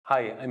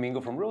Hi, I'm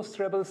Ingo from Roast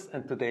Rebels,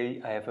 and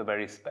today I have a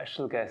very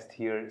special guest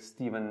here,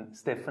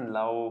 Steffen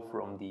Lav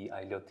from the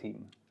Aillio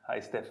team.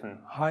 Hi, Steffen.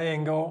 Hi,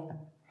 Ingo.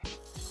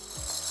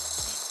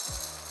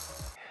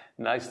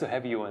 Nice to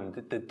have you. And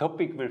the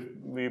topic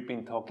we've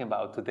been talking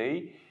about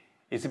today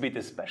is a bit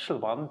a special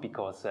one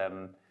because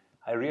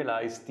I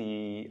realized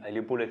the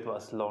Aillio Bullet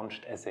was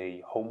launched as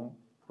a home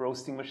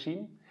roasting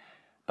machine,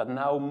 but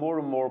now more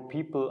and more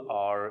people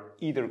are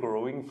either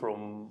growing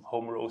from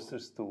home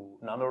roasters to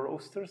nano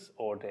roasters,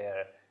 or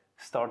they're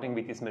starting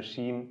with this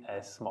machine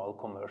as small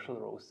commercial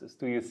roasters.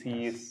 Do you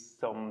see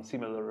some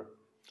similar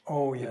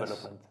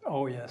development?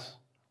 Oh yes,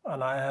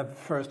 and I have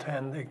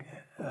first-hand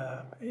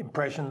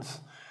impressions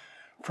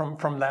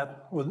from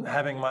that, with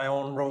having my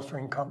own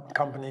roastering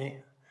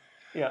company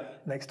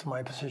next to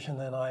my position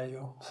in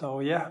Aillio.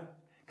 So yeah.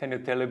 Can you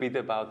tell a bit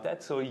about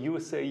that? So you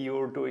say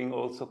you're doing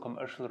also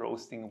commercial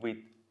roasting with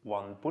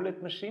one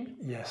bullet machine?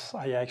 Yes,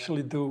 I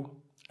actually do.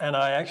 And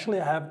I actually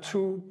have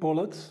two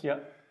bullets. Yeah.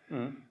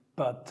 Mm.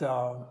 But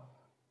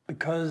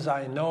because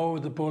I know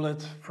the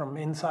bullet from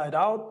inside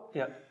out,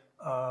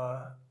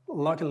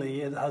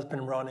 luckily it has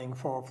been running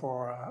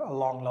for a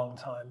long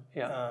time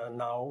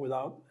now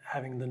without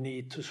having the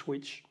need to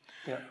switch.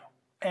 Yeah.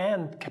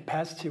 And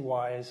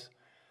capacity-wise,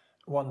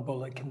 one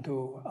bullet can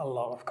do a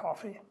lot of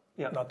coffee.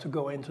 Yeah. Not to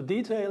go into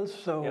details.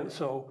 So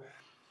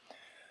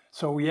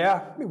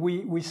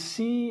we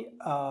see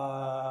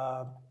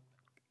an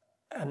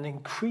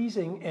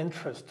increasing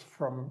interest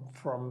from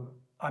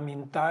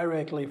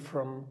directly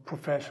from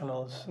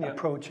professionals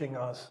approaching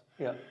us,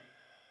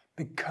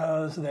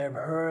 because they've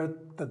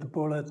heard that the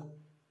bullet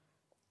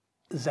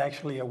is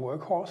actually a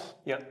workhorse,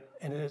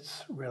 and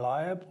it's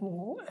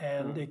reliable,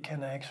 and it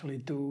can actually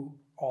do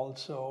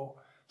also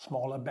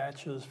smaller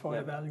batches for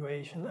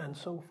evaluation and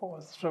so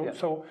forth.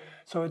 So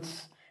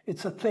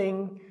it's a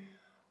thing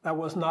that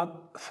was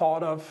not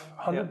thought of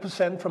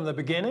 100% from the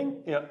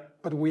beginning,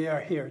 but we are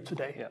here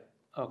today. Yeah.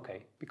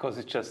 Okay, because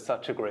it's just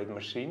such a great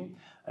machine.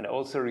 And I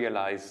also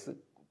realize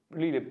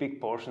really big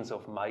portions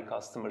of my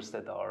customers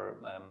that are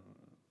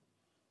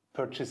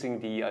purchasing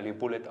the Aillio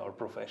Bullet are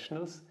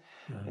professionals.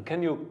 Mm-hmm.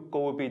 Can you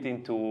go a bit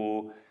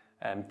into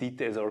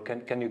details, or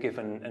can you give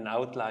an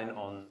outline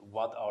on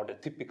what are the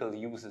typical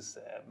uses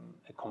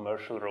a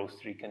commercial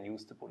roastery can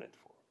use the bullet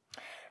for?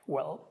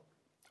 Well,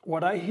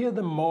 what I hear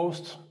the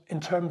most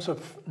in terms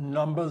of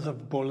numbers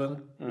of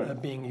bullet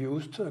being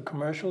used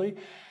commercially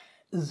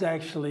is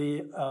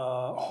actually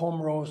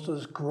home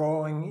roasters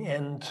growing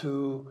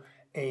into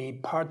a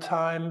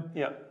part-time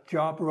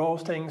job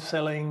roasting,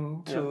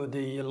 selling to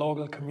the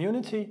local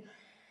community.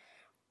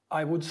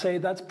 I would say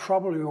that's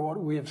probably what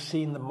we have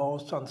seen the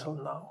most until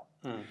now.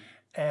 Mm.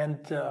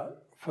 And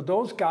for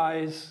those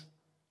guys,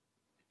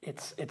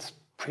 it's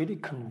pretty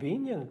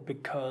convenient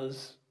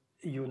because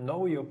you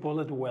know your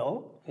bullet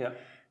well,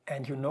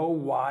 and you know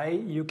why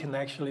you can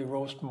actually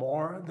roast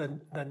more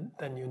than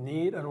you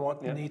need and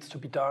what needs to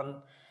be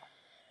done.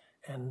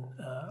 And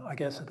I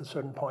guess at a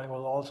certain point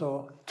we'll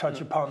also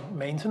touch upon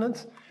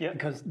maintenance,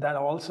 because that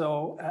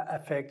also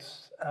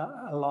affects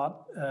a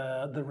lot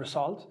the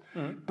result.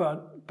 Mm.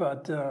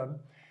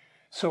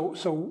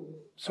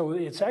 So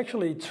it's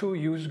actually two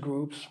use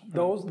groups: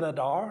 those that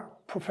are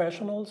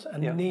professionals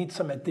and need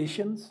some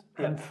additions,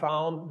 and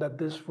found that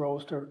this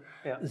roaster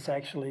is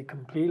actually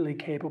completely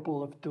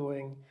capable of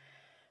doing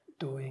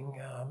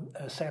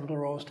sample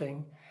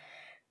roasting.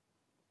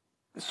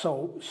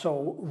 So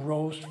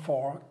roast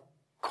for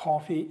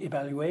coffee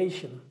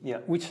evaluation,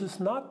 which is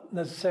not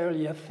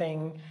necessarily a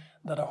thing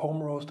that a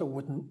home roaster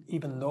wouldn't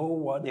even know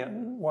what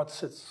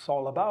it's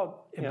all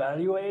about,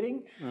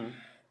 evaluating.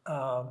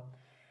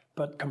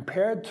 But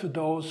compared to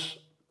those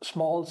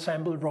small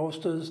sample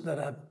roasters that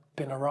have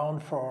been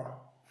around for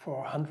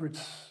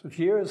hundreds of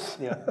years,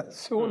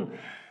 soon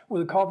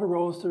with coffee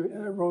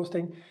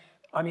roasting,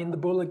 I mean, the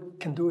bullet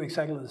can do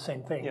exactly the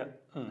same thing.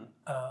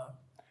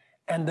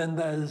 And then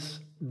there's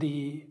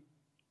the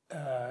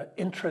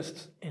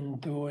interest in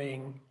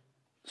doing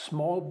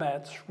small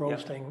batch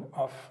roasting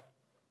of,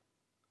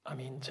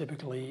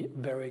 typically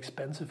very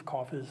expensive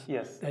coffees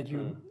that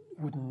you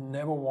would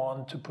never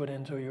want to put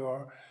into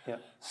your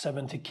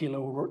 70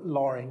 kilo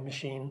lowering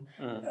machine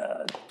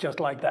just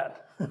like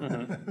that.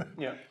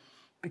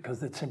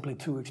 Because it's simply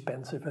too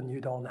expensive and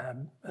you don't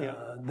have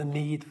the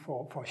need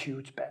for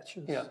huge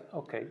batches. Yeah,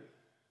 okay.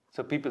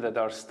 So people that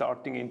are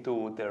starting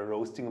into their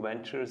roasting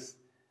ventures,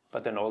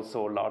 but then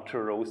also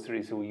larger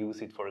roasteries who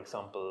use it, for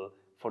example,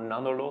 for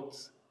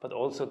nanolots, but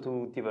also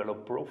to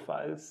develop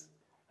profiles,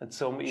 and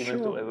some even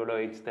to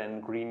evaluate then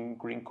green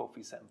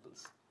coffee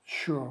samples.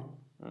 Sure.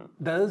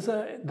 There is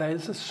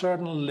a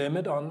certain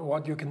limit on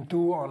what you can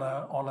do on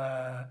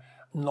a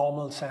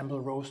normal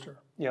sample roaster.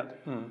 Yeah.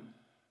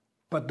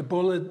 But the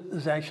bullet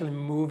is actually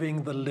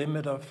moving the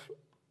limit of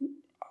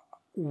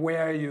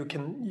where you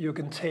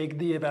can take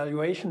the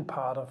evaluation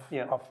part of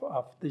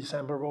the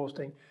sample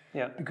roasting.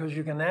 Because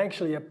you can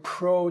actually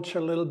approach a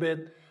little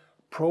bit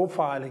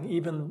profiling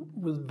even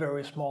with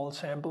very small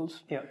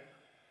samples.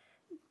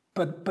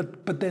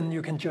 But then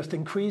you can just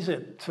increase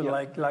it to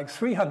like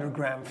 300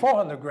 gram,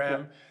 400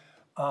 gram,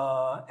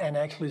 and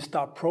actually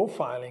start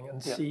profiling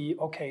and see,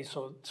 okay,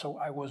 so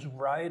I was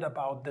right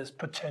about this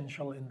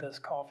potential in this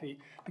coffee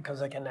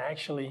because I can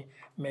actually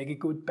make a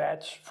good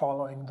batch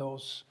following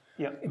those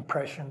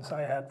impressions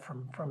I had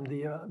from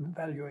the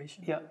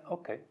evaluation. Yeah,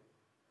 okay.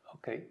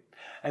 Okay.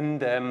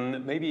 And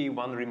maybe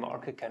one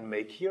remark I can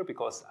make here,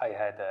 because I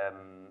had a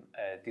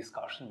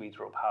discussion with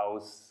Rob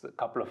House a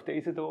couple of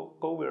days ago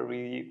where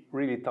we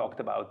really talked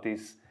about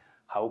this.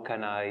 How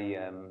can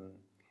I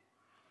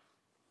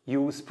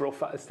use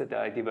profiles that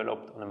I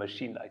developed on a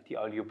machine like the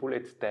Aillio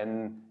Bullets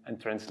then and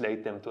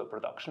translate them to a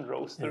production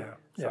roaster?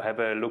 So have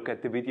a look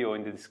at the video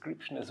in the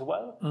description as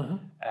well.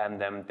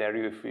 And there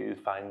you will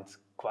find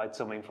quite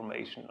some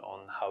information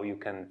on how you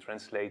can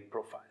translate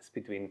profiles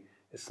between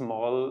a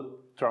small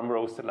drum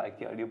roaster like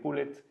the Aillio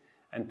Bullet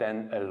and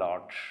then a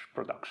large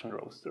production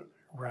roaster.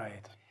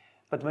 Right.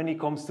 But when it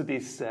comes to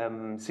this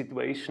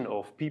situation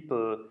of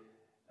people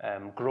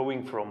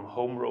growing from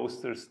home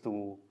roasters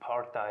to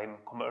part-time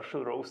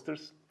commercial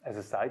roasters as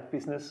a side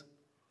business,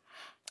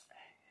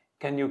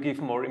 can you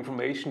give more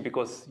information,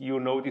 because you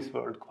know this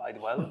world quite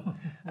well?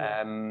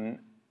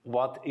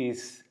 What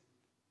is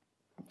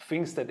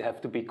things that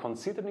have to be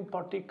considered in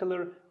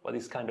particular? What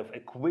is kind of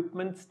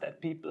equipment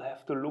that people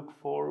have to look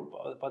for?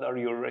 What are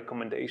your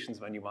recommendations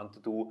when you want to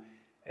do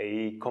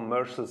a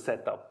commercial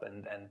setup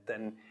and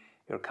then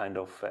you're kind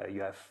of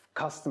you have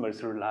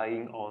customers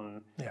relying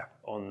on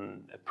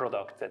a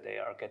product that they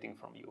are getting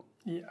from you?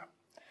 Yeah,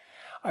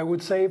 I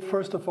would say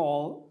first of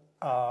all,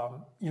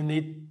 you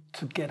need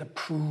to get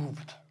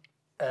approved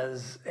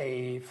as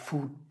a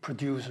food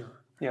producer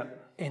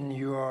in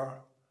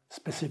your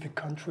specific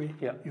country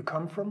you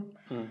come from.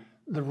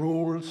 The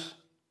rules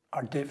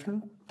are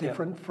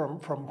different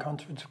from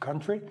country to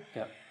country.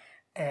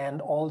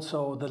 And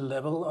also the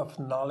level of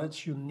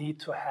knowledge you need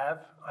to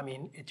have, I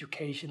mean,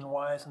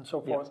 education-wise and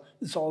so forth,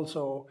 is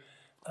also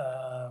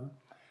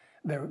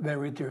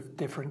very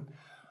different.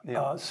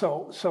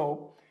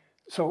 So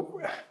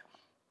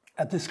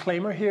a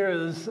disclaimer here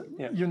is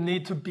you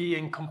need to be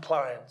in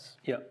compliance.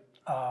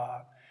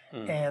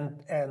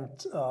 And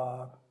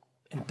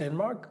in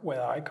Denmark,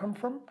 where I come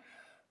from,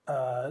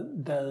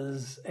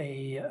 there's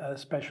a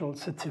special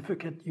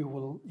certificate you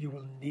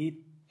will need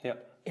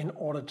in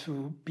order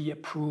to be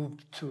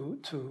approved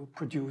to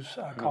produce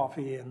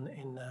coffee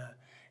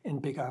in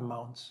bigger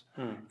amounts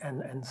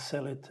and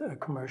sell it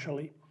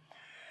commercially.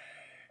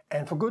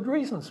 And for good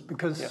reasons,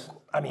 because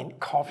I mean,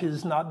 coffee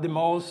is not the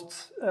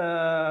most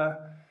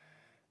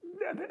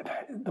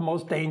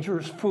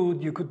dangerous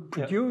food you could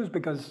produce,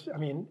 because I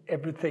mean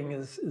everything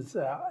is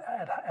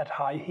at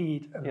high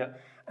heat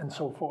and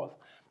so forth.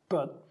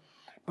 But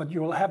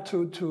you will have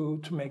to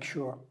make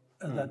sure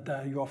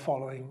that you are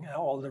following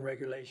all the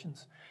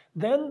regulations.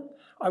 Then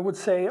I would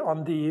say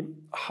on the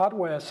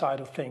hardware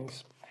side of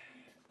things,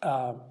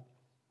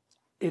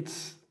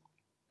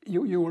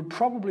 you will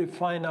probably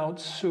find out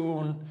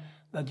soon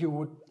that you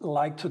would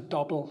like to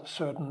double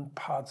certain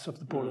parts of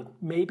the bullet.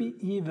 Maybe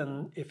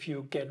even if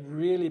you get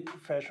really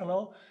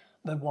professional,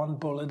 that one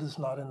bullet is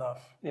not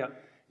enough.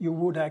 You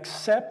would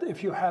accept,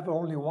 if you have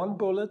only one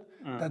bullet,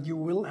 that you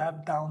will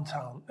have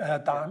downtime.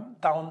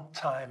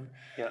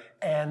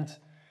 And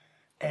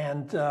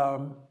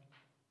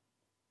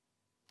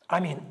I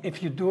mean,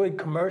 if you do it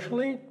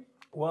commercially,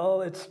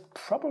 well, it's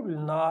probably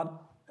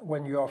not,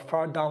 when you're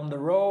far down the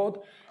road,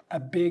 a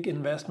big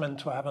investment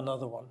to have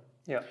another one.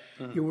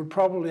 You would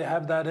probably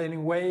have that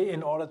anyway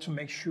in order to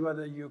make sure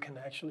that you can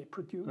actually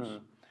produce.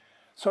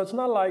 So it's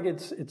not like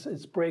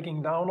it's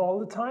breaking down all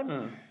the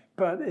time,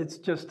 but it's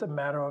just a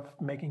matter of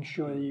making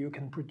sure that you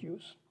can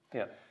produce.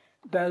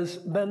 There's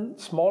then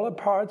smaller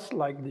parts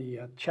like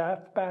the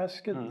chaff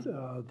basket,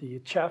 the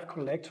chaff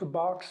collector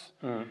box.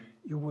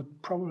 You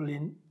would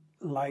probably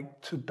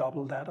like to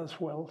double that as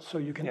well, so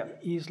you can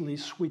easily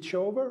switch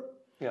over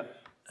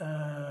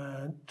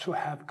to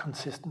have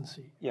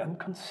consistency. And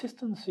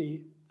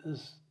consistency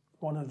is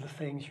one of the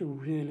things you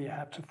really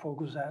have to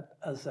focus at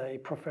as a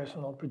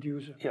professional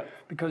producer,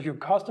 because your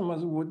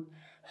customers would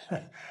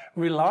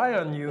rely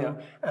on you,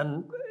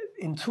 and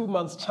in 2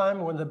 months'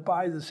 time, when they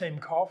buy the same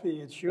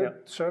coffee, it should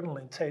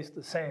certainly taste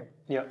the same.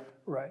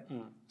 Right.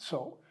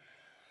 So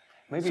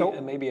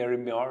maybe a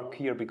remark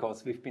here,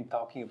 because we've been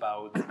talking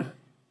about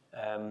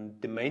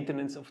the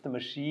maintenance of the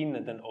machine,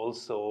 and then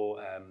also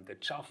the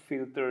chaff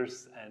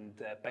filters and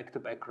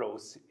back-to-back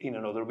rows in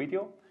another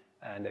video.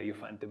 And you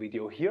find the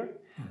video here.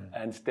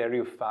 And there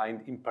you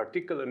find in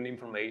particular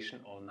information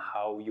on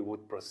how you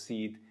would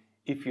proceed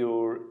if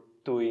you're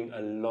doing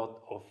a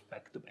lot of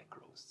back-to-back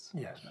roasts.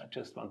 I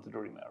just wanted to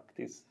remark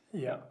this.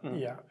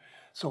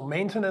 So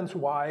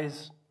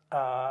maintenance-wise,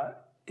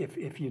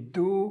 if you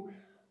do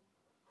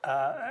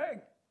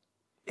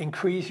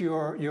increase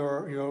your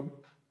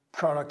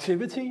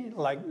productivity,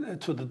 like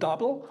to the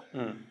double,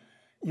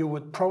 you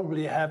would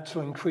probably have to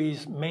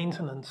increase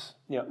maintenance,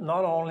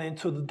 not only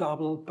to the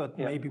double, but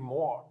maybe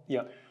more.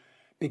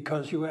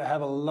 Because you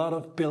have a lot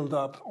of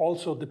build-up,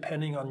 also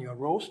depending on your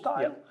roast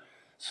style.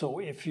 So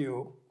if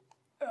you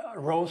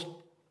roast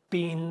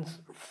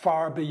beans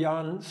far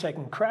beyond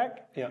second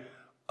crack,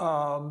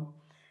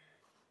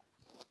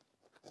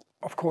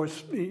 of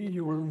course,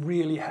 you will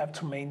really have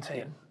to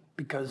maintain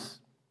because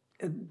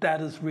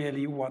that is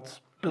really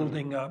what's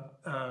building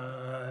up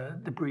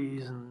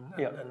debris and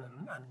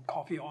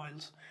coffee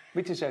oils.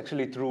 Which is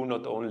actually true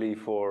not only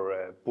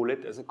for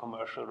Bullet as a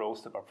commercial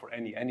roaster, but for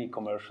any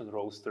commercial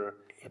roaster.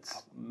 It's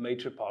a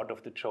major part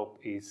of the job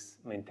is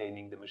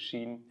maintaining the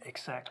machine.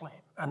 Exactly.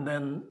 And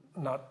then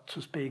not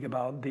to speak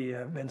about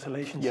the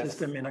ventilation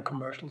system in a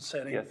commercial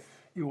setting. Yes.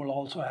 You will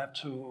also have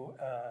to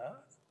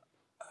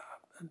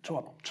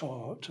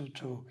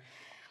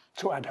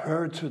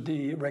adhere to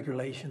the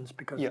regulations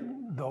because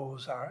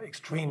those are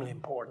extremely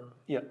important.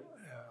 Yeah.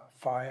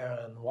 Fire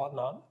and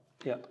whatnot.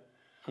 Yeah.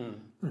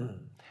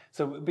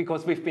 So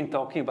because we've been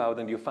talking about,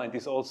 and you find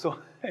this also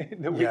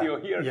in the video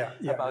here,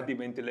 about the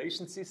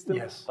ventilation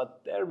system,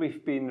 but there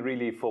we've been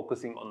really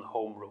focusing on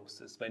home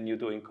roasters. When you're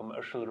doing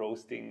commercial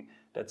roasting,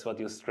 that's what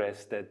you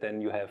stress, that then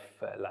you have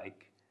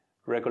like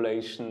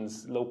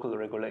regulations, local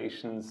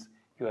regulations,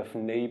 you have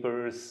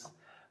neighbors,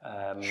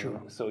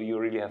 so you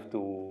really have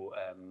to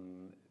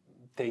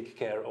take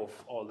care of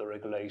all the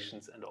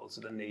regulations and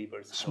also the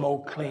neighbors.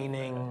 Smoke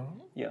cleaning,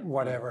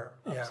 whatever,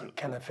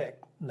 can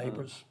affect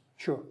neighbors,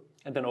 sure.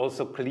 And then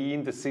also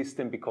clean the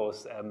system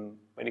because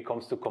when it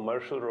comes to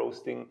commercial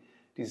roasting,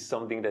 this is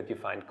something that you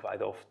find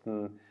quite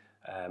often,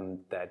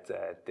 that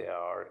there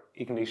are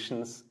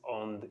ignitions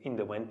in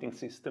the venting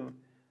system.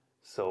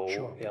 So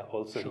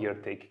here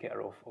take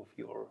care of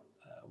your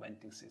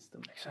venting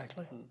system.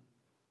 Exactly.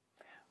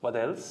 What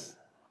else?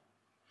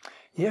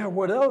 Yeah,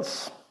 what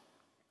else?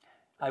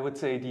 I would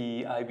say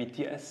the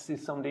IBTS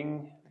is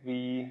something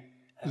we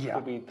have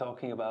to be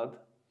talking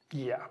about.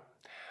 Yeah.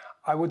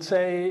 I would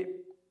say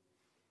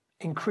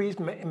increased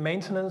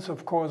maintenance,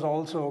 of course,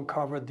 also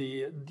cover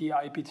the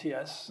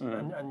IBTS,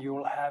 and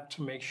you'll have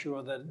to make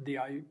sure that the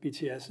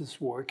IBTS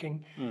is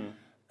working.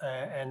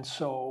 And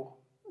so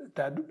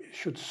that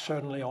should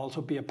certainly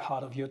also be a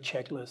part of your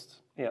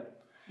checklist. Yeah.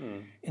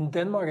 In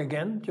Denmark,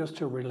 again, just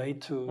to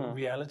relate to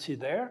reality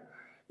there,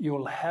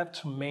 you'll have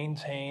to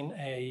maintain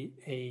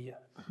a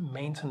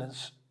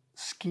maintenance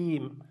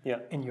scheme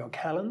in your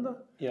calendar,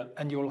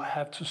 and you'll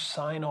have to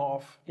sign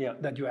off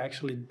that you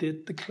actually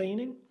did the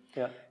cleaning.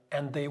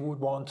 And they would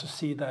want to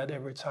see that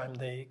every time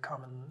they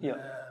come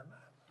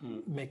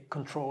and make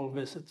control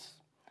visits.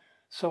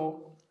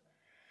 So,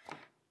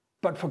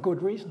 but for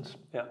good reasons.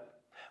 Yeah,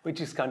 which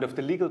is kind of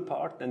the legal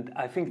part. And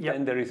I think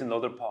then there is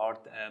another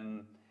part.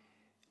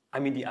 I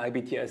mean, the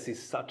IBTS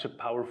is such a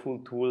powerful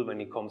tool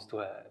when it comes to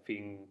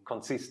having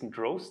consistent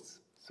roasts.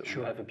 So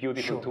you have a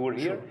beautiful tool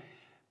here.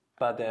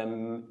 But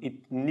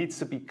it needs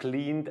to be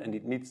cleaned and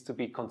it needs to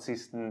be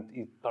consistent,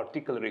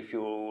 particularly if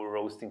you're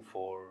roasting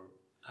for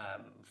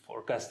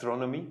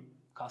gastronomy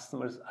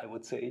customers, I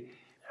would say,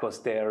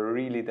 because they are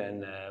really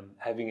then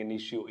having an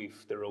issue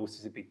if the roast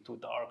is a bit too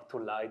dark, too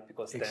light,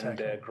 because then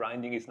the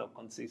grinding is not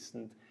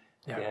consistent.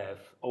 They have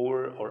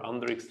over or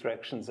under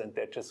extractions, and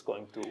they're just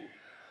going to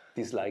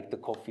dislike the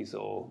coffee.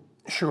 So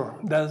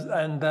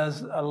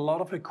there's a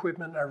lot of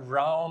equipment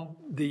around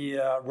the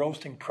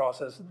roasting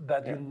process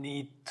that you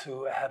need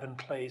to have in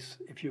place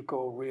if you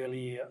go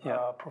really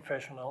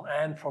professional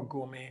and for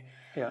gourmet.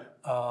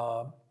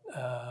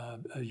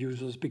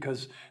 Users,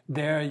 because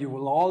there you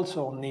will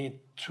also need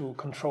to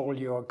control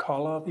your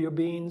color of your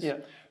beans.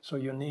 So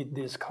you need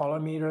these color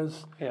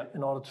meters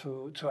in order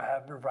to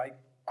have the right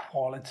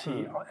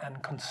quality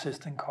and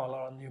consistent color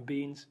on your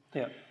beans.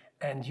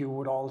 And you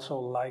would also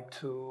like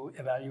to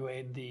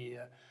evaluate the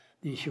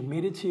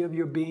humidity of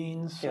your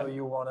beans. So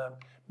you want to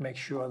make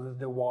sure that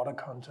the water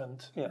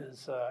content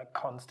is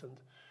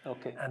constant.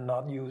 And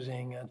not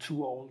using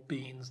too old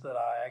beans that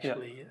are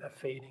actually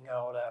fading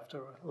out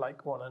after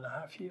like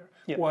 1.5 years.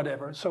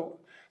 Whatever. So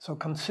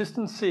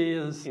consistency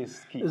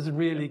is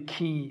really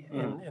key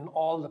in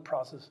all the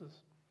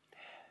processes.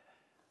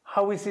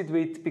 How is it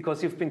with,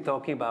 because you've been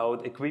talking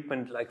about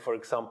equipment like, for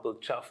example,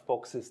 chaff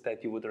boxes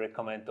that you would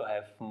recommend to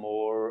have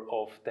more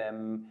of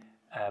them.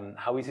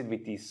 How is it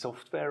with the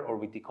software or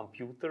with the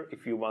computer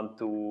if you want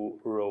to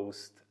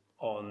roast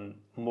on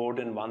more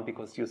than one,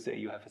 because you say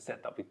you have a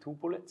setup with 2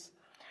 bullets?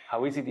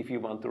 How is it if you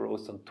want to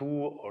roast on 2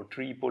 or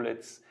 3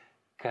 bullets?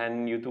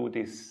 Can you do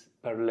this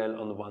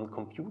parallel on one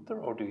computer,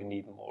 or do you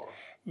need more?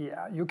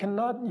 Yeah, you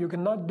cannot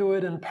do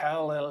it in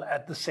parallel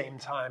at the same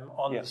time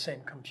on the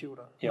same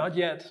computer. Not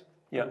yet.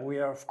 We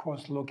are, of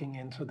course, looking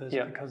into this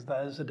because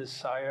there is a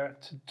desire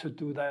to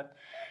do that.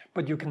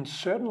 But you can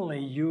certainly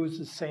use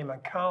the same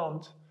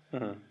account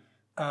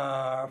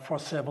for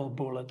several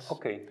bullets.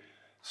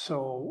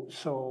 So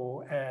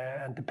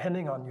and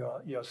depending on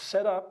your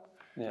setup,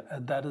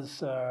 that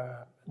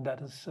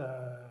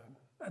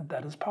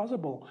is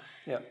possible.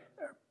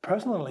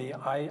 Personally,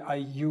 I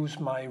use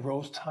my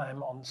roast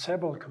time on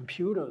several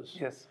computers.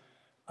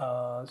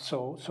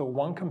 So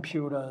one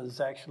computer is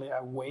actually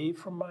away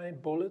from my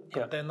bullet,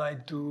 but then I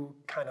do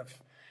kind of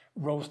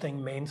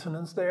roasting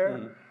maintenance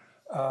there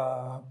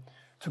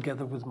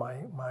together with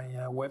my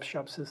web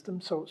shop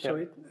system. So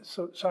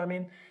I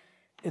mean,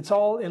 it's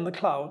all in the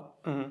cloud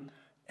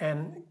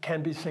and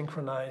can be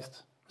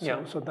synchronized.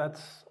 So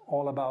that's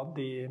all about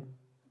the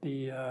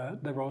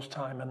the roast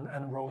time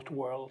and roast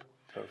world.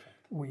 Perfect.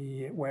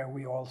 Where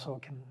we also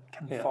can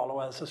follow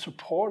as a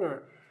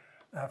supporter.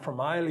 From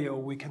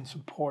Aillio, we can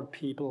support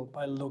people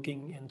by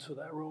looking into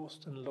their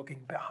roast and looking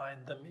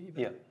behind them even.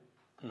 Yeah.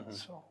 Mm-hmm.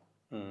 So.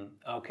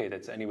 Mm-hmm. Okay,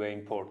 that's anyway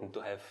important to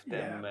have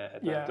them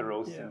at the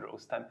roast and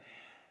roast time.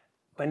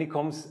 When it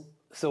comes,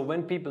 so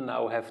when people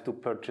now have to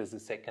purchase a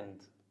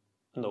second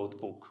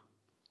notebook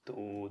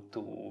to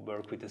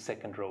work with a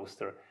second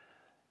roaster,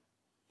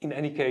 in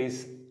any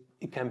case,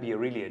 it can be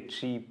really a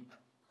cheap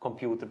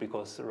computer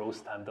because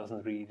roast time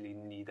doesn't really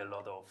need a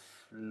lot of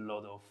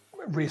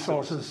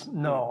resources.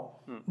 No,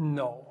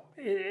 no.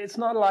 It's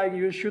not like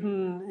you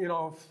shouldn't,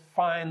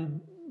 find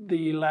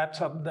the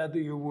laptop that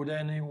you would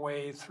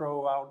anyway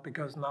throw out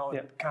because now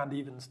it can't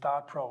even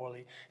start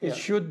properly. It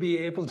should be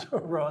able to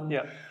run.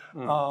 Yeah.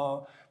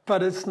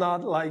 But it's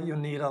not like you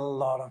need a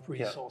lot of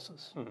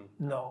resources. Yeah.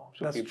 No,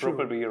 that's true.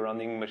 Probably a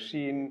running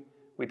machine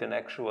with an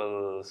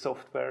actual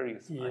software. You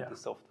find the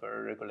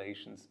software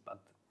regulations, but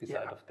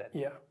beside of that.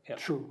 Yeah,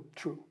 true.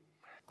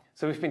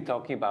 So we've been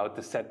talking about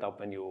the setup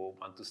when you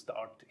want to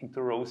start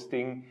into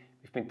roasting.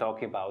 We've been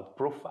talking about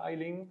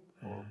profiling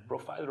or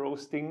profile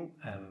roasting,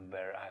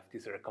 where I have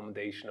this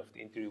recommendation of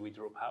the interview with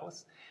Rob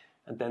House.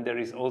 And then there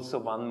is also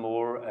one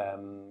more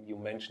you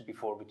mentioned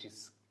before, which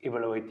is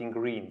evaluating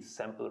greens,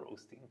 sample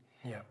roasting.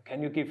 Yeah.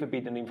 Can you give a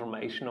bit of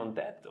information on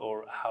that,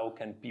 or how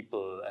can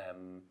people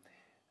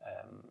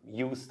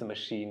use the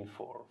machine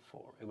for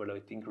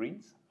evaluating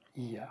greens?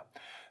 Yeah.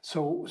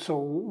 So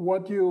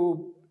what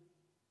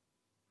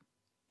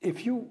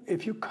if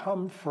you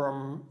come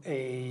from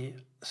a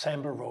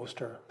sample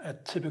roaster, a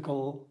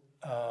typical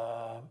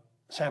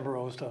sample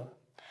roaster,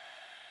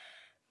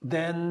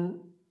 then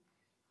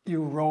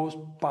you roast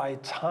by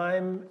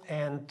time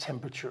and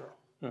temperature.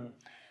 Mm-hmm.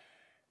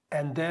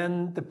 And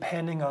then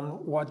depending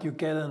on what you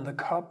get in the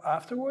cup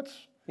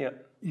afterwards,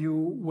 you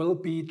will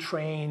be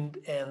trained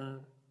in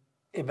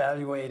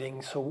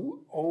evaluating. So,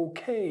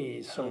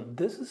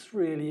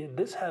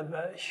 this have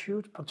a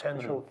huge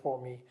potential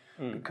for me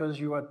because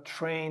you are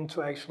trained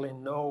to actually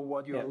know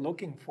what you're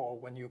looking for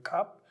when you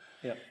cup.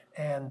 Yeah.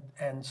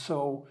 And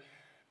so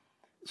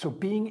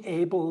being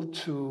able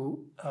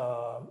to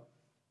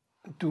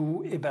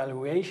do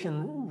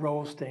evaluation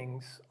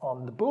roastings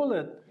on the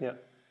bullet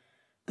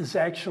is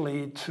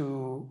actually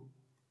to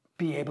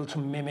be able to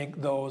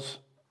mimic those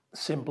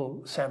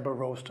simple sample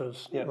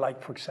roasters,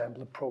 like for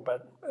example,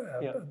 Probat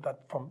that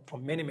for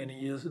many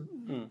years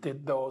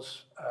did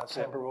those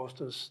sample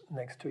roasters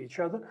next to each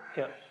other.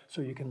 Yeah.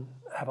 So you can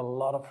have a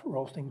lot of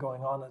roasting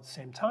going on at the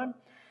same time.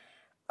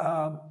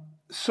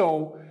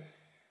 So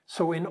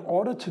in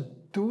order to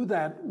do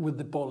that with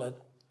the bullet,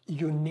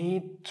 you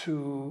need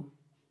to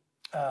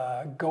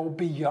go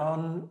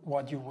beyond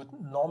what you would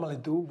normally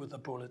do with a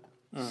bullet,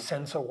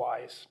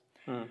 sensor-wise.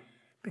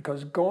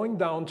 Because going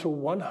down to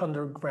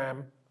 100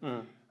 gram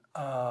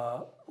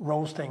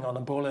roasting on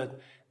a bullet,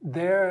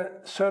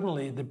 there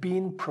certainly the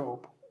bean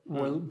probe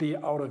will be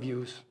out of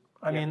use.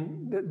 I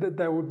mean,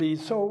 there would be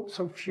so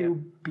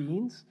few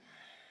beans.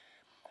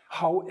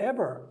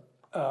 However,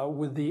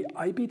 with the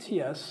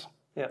IBTS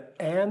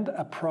and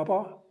a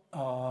proper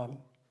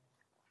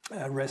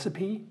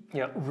recipe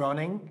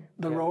running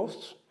the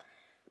roasts,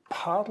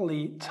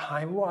 partly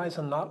time-wise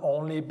and not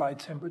only by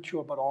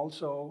temperature, but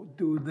also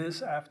do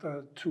this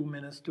after 2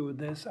 minutes, do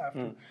this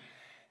after.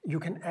 You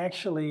can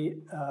actually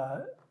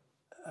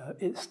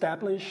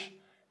establish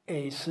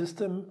a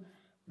system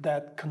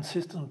that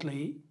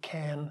consistently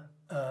can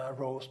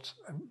roast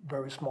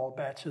very small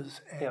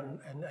batches and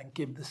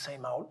give the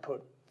same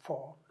output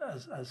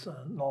as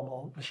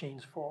normal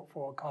machines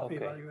for coffee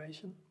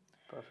evaluation.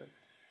 Perfect.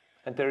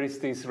 And there is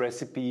this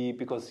recipe,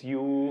 because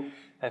you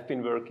have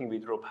been working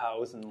with Rob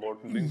House and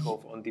Morten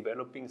Münkhoff on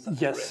developing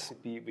such a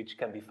recipe, which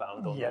can be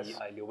found on the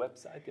Aillio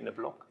website in a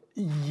blog.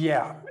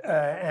 Yeah,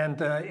 and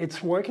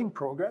it's work in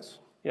progress.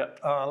 Yeah.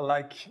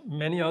 Like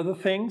many other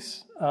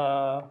things.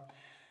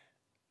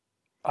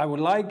 I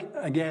would like,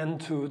 again,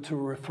 to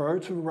refer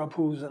to Rob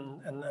House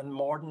and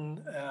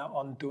Morten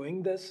on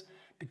doing this,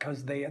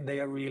 because they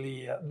are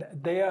really,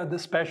 they are the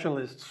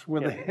specialists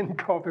within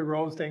coffee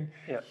roasting.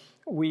 Yeah.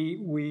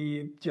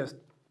 We just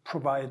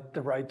provide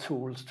the right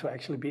tools to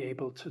actually be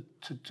able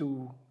to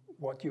do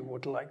what you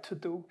would like to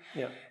do.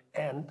 Yeah.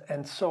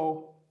 And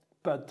so,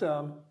 but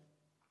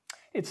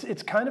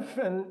it's kind of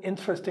an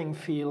interesting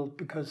field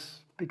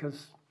because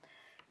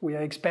we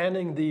are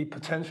expanding the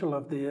potential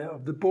of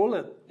the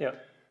bullet. Yeah.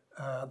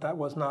 That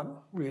was not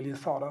really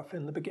thought of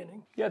in the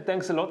beginning. Yeah,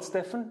 thanks a lot,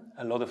 Steffen.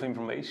 A lot of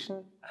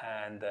information,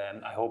 and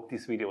I hope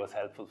this video was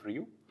helpful for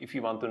you. If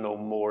you want to know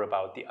more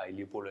about the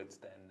Aillio Bullets,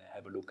 then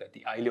have a look at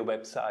the Aillio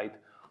website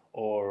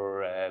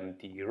or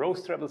the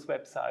Roast Rebels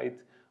website.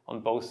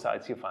 On both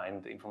sides you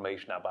find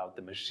information about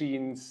the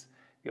machines.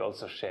 We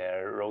also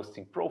share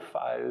roasting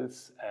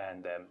profiles,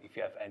 and if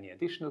you have any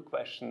additional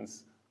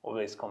questions,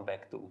 always come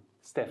back to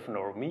Steffen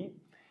or me.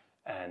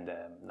 And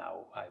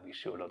now I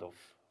wish you a lot of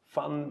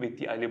fun with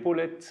the Aillio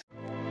Bullet.